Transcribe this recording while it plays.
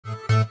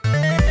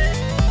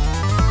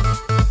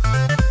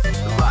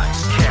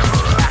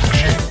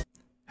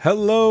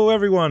Hello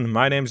everyone,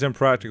 my name is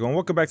Impractical and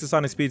welcome back to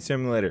Sonic Speed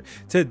Simulator.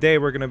 Today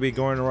we're going to be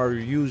going to our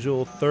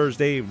usual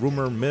Thursday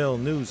rumor mill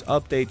news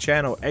update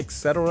channel,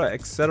 etc.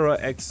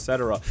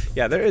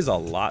 Yeah, there is a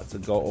lot to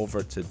go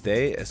over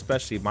today,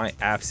 especially my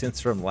absence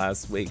from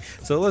last week.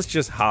 So let's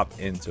just hop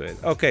into it.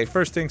 Okay,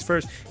 first things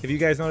first, if you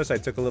guys noticed, I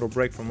took a little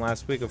break from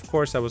last week. Of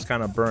course, I was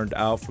kind of burned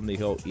out from the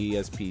whole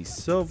ESP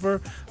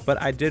Silver,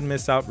 but I did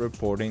miss out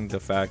reporting the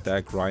fact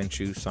that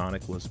Grindshoe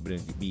Sonic was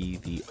going to be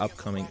the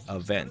upcoming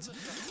event.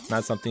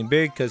 Not something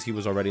big because he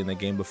was already in the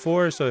game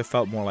before, so it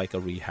felt more like a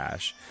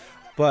rehash.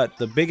 But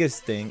the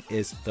biggest thing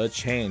is the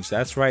change.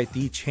 That's right,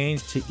 the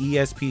change to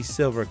ESP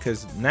Silver,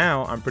 because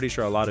now I'm pretty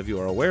sure a lot of you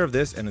are aware of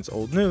this and it's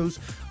old news,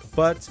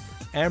 but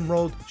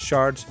Emerald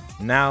Shards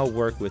now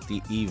work with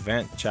the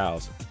event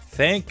Chows.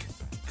 Thank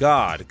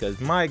God, because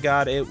my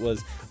God, it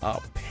was a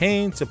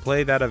pain to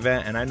play that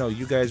event, and I know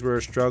you guys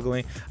were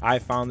struggling. I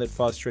found it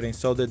frustrating,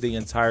 so did the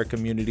entire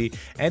community,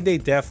 and they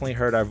definitely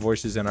heard our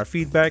voices and our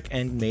feedback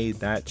and made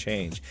that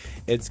change.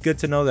 It's good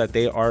to know that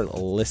they are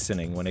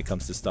listening when it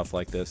comes to stuff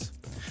like this.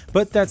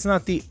 But that's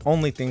not the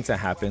only thing to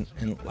happen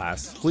in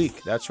last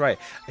week. That's right,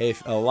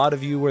 if a lot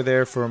of you were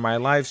there for my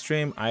live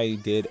stream, I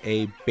did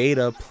a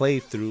beta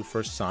playthrough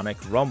for Sonic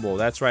Rumble.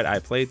 That's right, I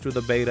played through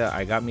the beta.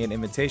 I got me an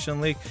invitation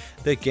link.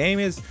 The game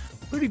is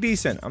pretty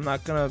decent. I'm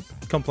not gonna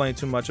complain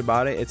too much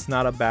about it. It's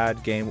not a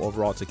bad game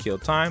overall to kill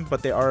time,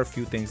 but there are a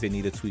few things they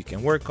need to tweak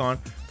and work on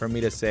for me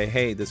to say,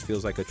 hey, this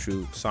feels like a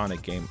true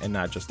Sonic game and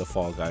not just a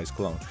Fall Guys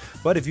clone.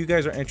 But if you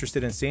guys are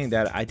interested in seeing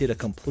that, I did a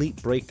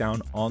complete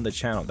breakdown on the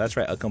channel. That's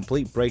right, a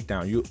complete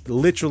breakdown. You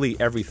literally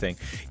everything,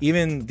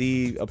 even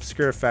the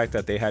obscure fact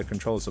that they had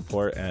controller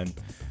support and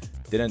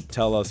didn't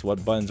tell us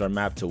what buttons are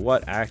mapped to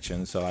what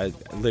action, so I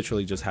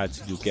literally just had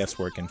to do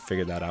guesswork and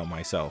figure that out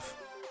myself.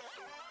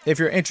 If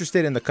you're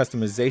interested in the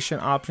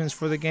customization options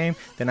for the game,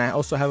 then I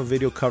also have a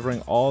video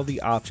covering all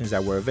the options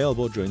that were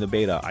available during the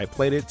beta. I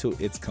played it to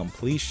its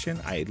completion.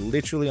 I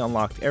literally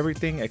unlocked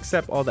everything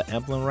except all the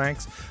emblem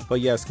ranks, but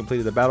yes,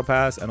 completed the battle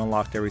pass and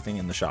unlocked everything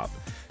in the shop.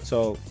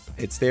 So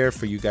it's there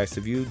for you guys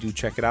to view. Do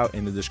check it out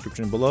in the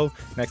description below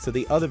next to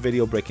the other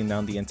video breaking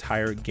down the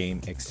entire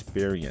game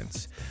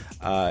experience.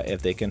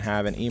 If they can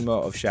have an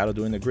email of Shadow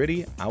doing the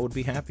gritty, I would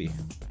be happy.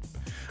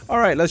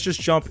 Alright, let's just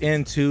jump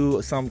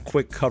into some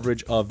quick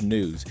coverage of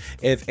news.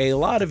 If a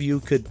lot of you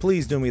could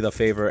please do me the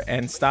favor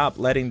and stop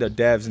letting the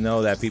devs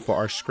know that people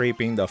are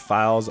scraping the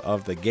files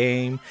of the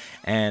game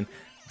and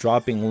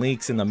dropping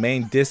leaks in the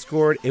main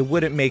Discord, it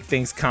wouldn't make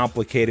things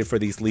complicated for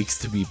these leaks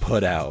to be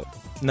put out.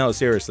 No,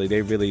 seriously,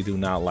 they really do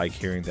not like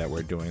hearing that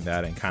we're doing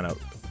that and kind of,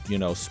 you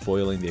know,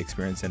 spoiling the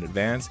experience in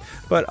advance.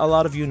 But a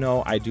lot of you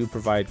know I do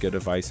provide good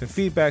advice and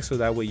feedback, so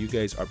that way you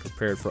guys are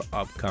prepared for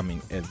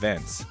upcoming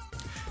events.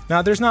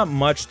 Now, there's not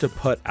much to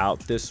put out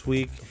this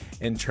week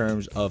in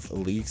terms of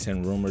leaks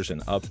and rumors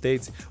and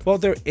updates. Well,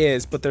 there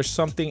is, but there's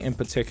something in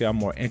particular I'm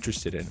more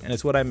interested in, and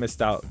it's what I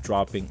missed out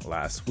dropping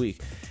last week.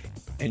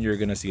 And you're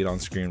gonna see it on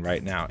screen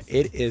right now.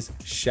 It is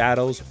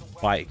Shadow's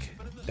bike.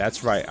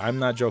 That's right, I'm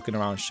not joking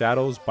around.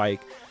 Shadow's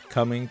bike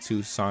coming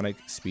to Sonic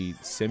Speed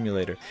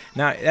Simulator.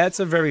 Now,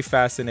 that's a very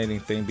fascinating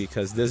thing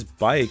because this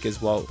bike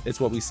is, well, it's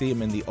what we see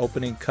him in the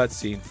opening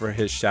cutscene for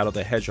his Shadow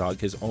the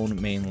Hedgehog, his own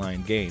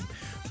mainline game.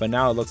 But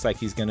now it looks like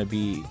he's going to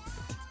be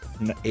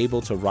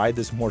able to ride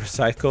this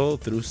motorcycle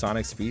through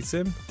Sonic Speed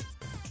Sim.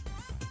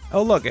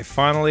 Oh look, it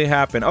finally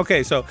happened.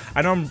 Okay, so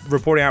I know I'm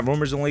reporting out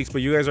rumors and leaks,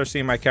 but you guys are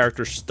seeing my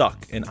character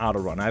stuck in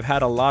Autorun. I've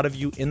had a lot of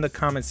you in the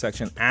comment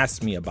section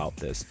ask me about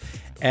this,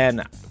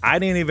 and I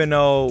didn't even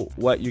know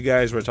what you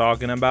guys were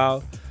talking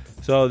about.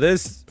 So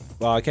this,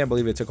 well, I can't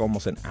believe it took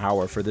almost an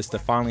hour for this to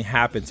finally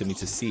happen to me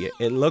to see it.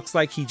 It looks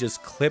like he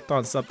just clipped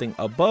on something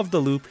above the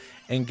loop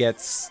and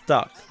gets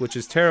stuck, which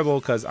is terrible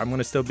because I'm going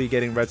to still be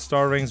getting red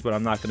star rings, but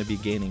I'm not going to be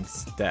gaining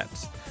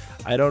steps.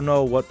 I don't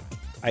know what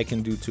I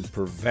can do to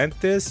prevent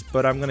this,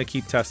 but I'm going to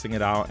keep testing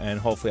it out, and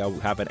hopefully I will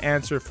have an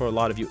answer for a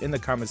lot of you in the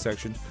comment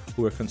section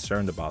who are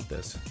concerned about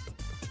this.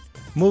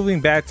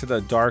 Moving back to the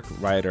Dark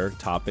Rider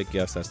topic,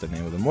 yes, that's the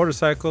name of the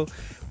motorcycle.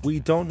 We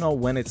don't know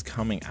when it's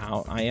coming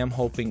out. I am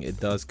hoping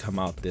it does come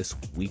out this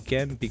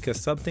weekend, because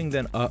something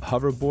than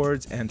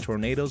hoverboards and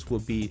tornadoes will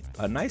be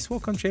a nice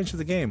welcome change to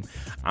the game.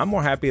 I'm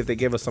more happy if they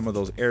give us some of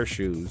those air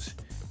shoes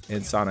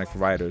in Sonic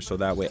Riders, so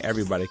that way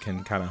everybody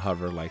can kind of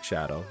hover like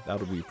Shadow. That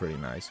would be pretty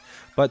nice.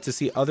 But to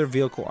see other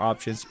vehicle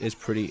options is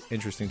pretty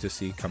interesting to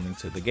see coming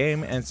to the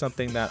game, and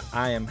something that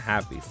I am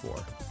happy for.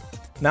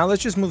 Now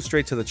let's just move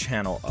straight to the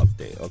channel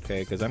update,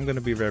 okay? Because I'm going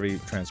to be very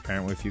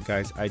transparent with you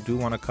guys. I do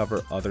want to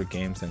cover other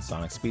games than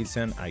Sonic Speed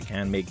Sim. I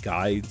can make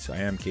guides. I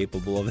am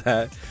capable of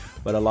that.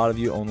 But a lot of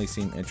you only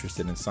seem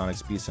interested in Sonic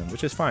Speed Sim,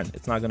 which is fine.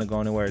 It's not going to go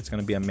anywhere. It's going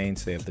to be a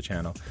mainstay of the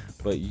channel.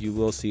 But you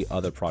will see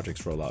other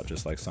projects roll out,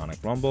 just like Sonic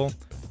Rumble.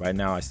 Right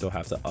now, I still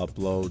have to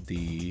upload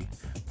the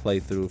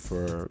playthrough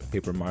for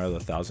Paper Mario: The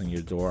Thousand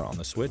Year Door on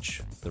the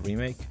Switch, the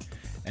remake.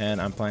 And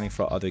I'm planning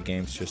for other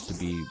games just to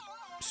be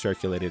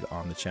circulated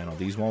on the channel.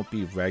 These won't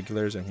be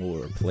regulars and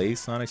will replace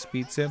Sonic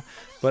Speed Sim,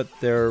 but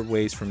there are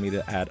ways for me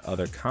to add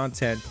other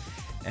content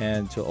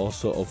and to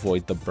also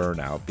avoid the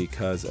burnout,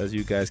 because as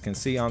you guys can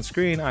see on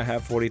screen, I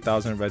have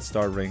 40,000 red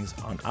star rings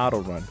on auto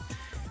run,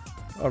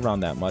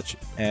 around that much,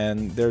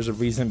 and there's a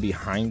reason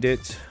behind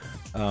it.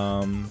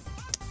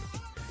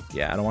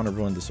 Yeah, I don't want to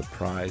ruin the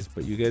surprise,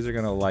 but you guys are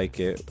gonna like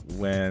it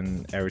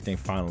when everything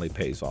finally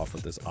pays off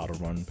with this auto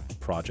run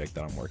project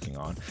that I'm working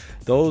on.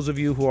 Those of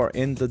you who are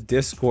in the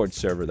Discord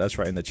server, that's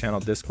right, in the channel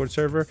Discord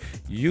server,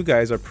 you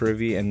guys are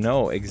privy and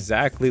know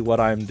exactly what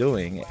I'm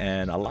doing,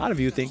 and a lot of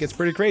you think it's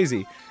pretty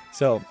crazy.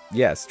 So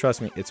yes,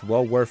 trust me, it's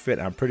well worth it.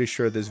 I'm pretty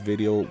sure this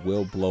video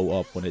will blow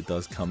up when it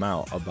does come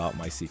out about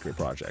my secret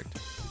project.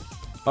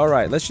 All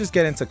right, let's just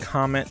get into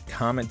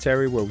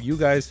commentary, where you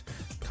guys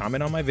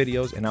comment on my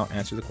videos and I'll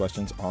answer the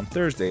questions on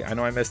Thursday. I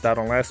know I missed out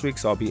on last week,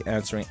 so I'll be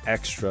answering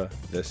extra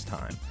this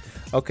time.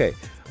 Okay,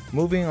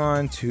 moving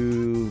on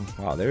to,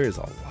 wow, there is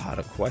a lot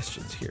of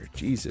questions here,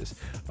 Jesus.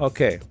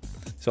 Okay,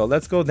 so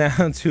let's go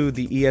down to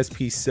the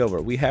ESP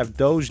Silver. We have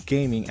Doge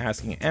Gaming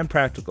asking, and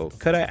Practical,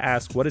 could I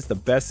ask what is the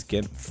best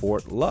skin for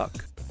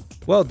Luck?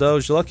 Well,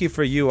 Doge, lucky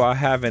for you, I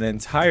have an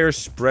entire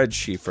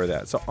spreadsheet for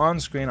that. So on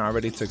screen, I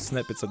already took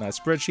snippets of that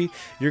spreadsheet.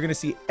 You're going to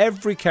see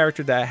every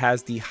character that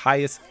has the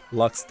highest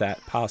luck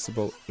stat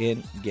possible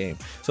in game.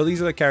 So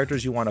these are the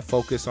characters you want to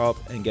focus on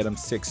and get them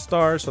 6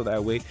 stars. So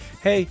that way,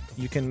 hey,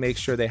 you can make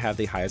sure they have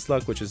the highest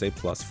luck, which is a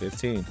plus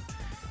 15.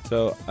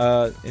 So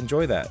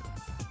enjoy that.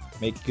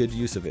 Make good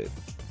use of it.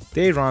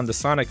 Dayron, the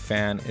Sonic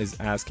fan, is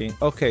asking,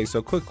 okay, so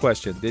quick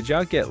question. Did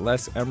y'all get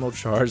less emerald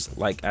shards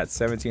like at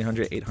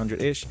 1700,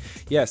 800-ish?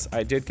 Yes,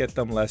 I did get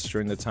them less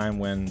during the time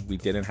when we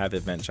didn't have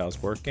event chows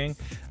working.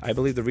 I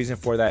believe the reason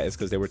for that is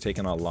because they were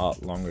taking a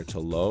lot longer to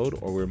load,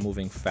 or we're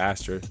moving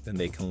faster than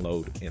they can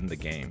load in the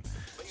game.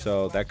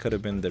 So that could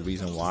have been the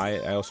reason why.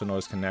 I also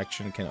noticed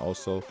connection can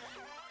also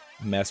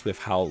mess with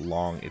how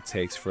long it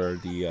takes for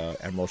the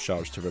emerald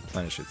shards to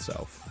replenish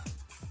itself.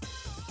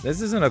 This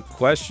isn't a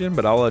question,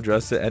 but I'll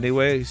address it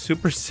anyway.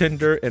 Super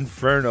Cinder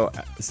Inferno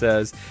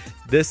says,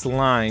 this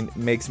line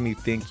makes me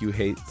think you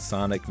hate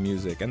Sonic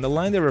music. And the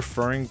line they're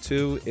referring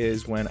to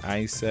is when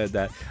I said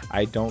that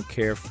I don't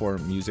care for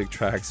music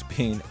tracks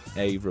being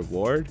a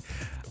reward.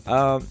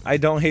 I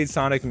don't hate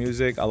Sonic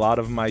music. A lot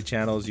of my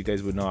channels, you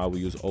guys would know I will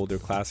use older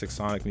classic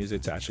Sonic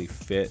music to actually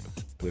fit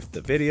with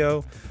the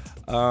video.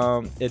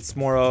 It's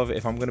more of,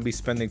 if I'm going to be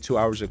spending 2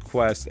 hours of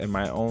quest and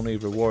my only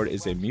reward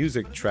is a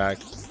music track,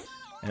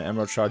 and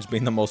emerald shards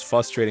being the most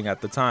frustrating at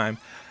the time,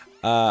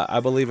 I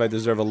believe I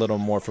deserve a little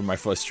more for my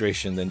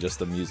frustration than just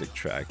the music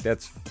track.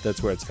 That's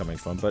where it's coming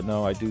from. But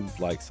no, I do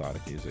like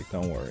Sonic music,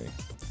 don't worry.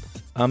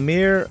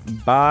 Amir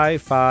by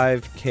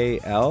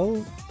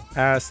 5KL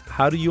asks,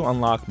 how do you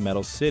unlock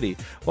Metal City?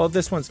 Well,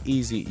 this one's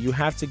easy. You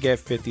have to get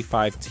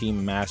 55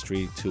 team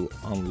mastery to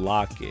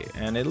unlock it,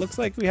 and it looks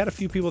like we had a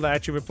few people that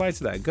actually replied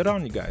to that. Good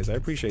on you guys, I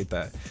appreciate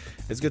that.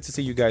 It's good to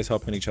see you guys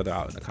helping each other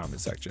out in the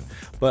comment section.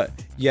 But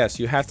yes,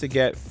 you have to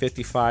get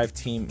 55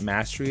 team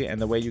mastery,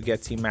 and the way you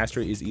get team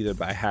mastery is either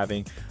by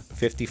having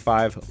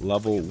 55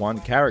 level 1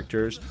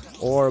 characters,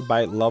 or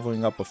by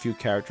leveling up a few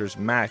characters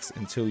max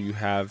until you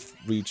have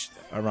reached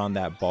around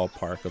that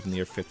ballpark of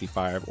near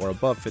 55 or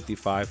above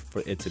 55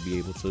 for it to be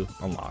able to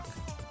unlock.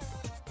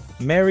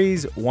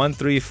 Mary's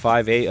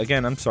 1358,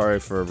 again, I'm sorry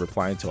for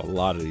replying to a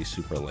lot of these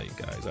super late,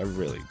 guys. I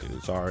really do,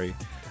 sorry.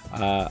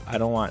 I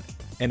don't want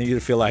any of you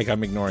to feel like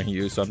I'm ignoring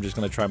you, so I'm just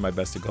going to try my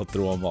best to go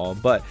through them all.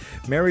 But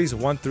Mary's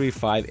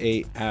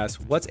 1358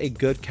 asks, what's a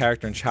good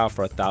character in Chao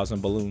for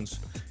 1,000 balloons?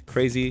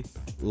 Crazy,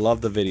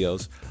 love the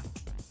videos.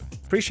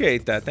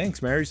 Appreciate that,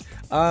 thanks Marys.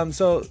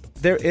 So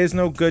there is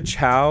no good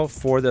Chao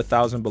for the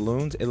 1,000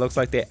 balloons. It looks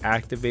like they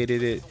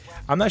activated it.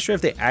 I'm not sure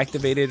if they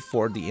activated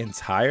for the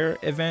entire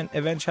event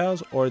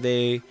Chaos, or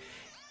they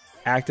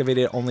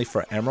activated only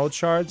for emerald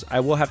shards. I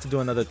will have to do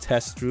another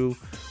test through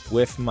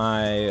with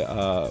my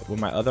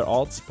other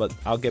alts, but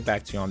I'll get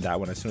back to you on that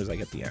one as soon as I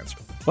get the answer.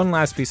 One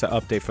last piece of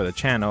update for the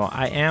channel.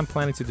 I am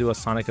planning to do a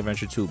Sonic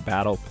Adventure 2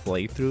 battle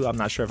playthrough. I'm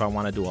not sure if I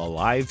want to do a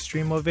live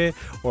stream of it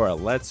or a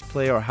let's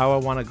play, or how I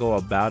want to go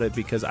about it,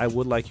 because I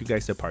would like you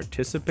guys to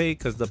participate,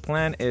 because the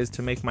plan is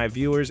to make my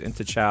viewers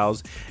into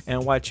Chows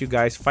and watch you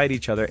guys fight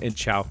each other in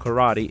Chao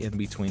karate in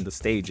between the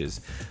stages.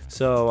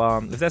 So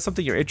if that's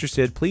something you're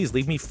interested, please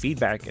leave me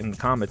feedback in the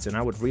comments, and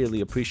I would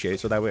really appreciate it,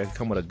 so that way I can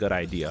come with a good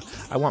idea.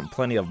 I want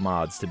plenty of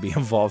mods to be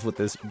involved with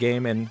this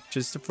game, and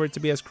just for it to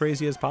be as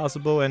crazy as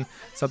possible and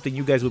something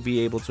you guys will be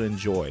able to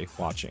enjoy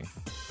watching.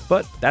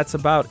 But that's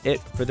about it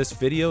for this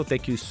video.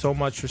 Thank you so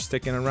much for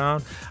sticking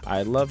around.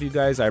 I love you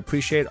guys. I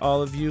appreciate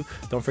all of you.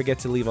 Don't forget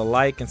to leave a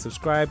like and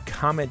subscribe,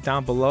 comment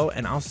down below,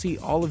 and I'll see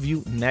all of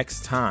you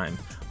next time.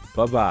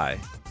 Bye bye.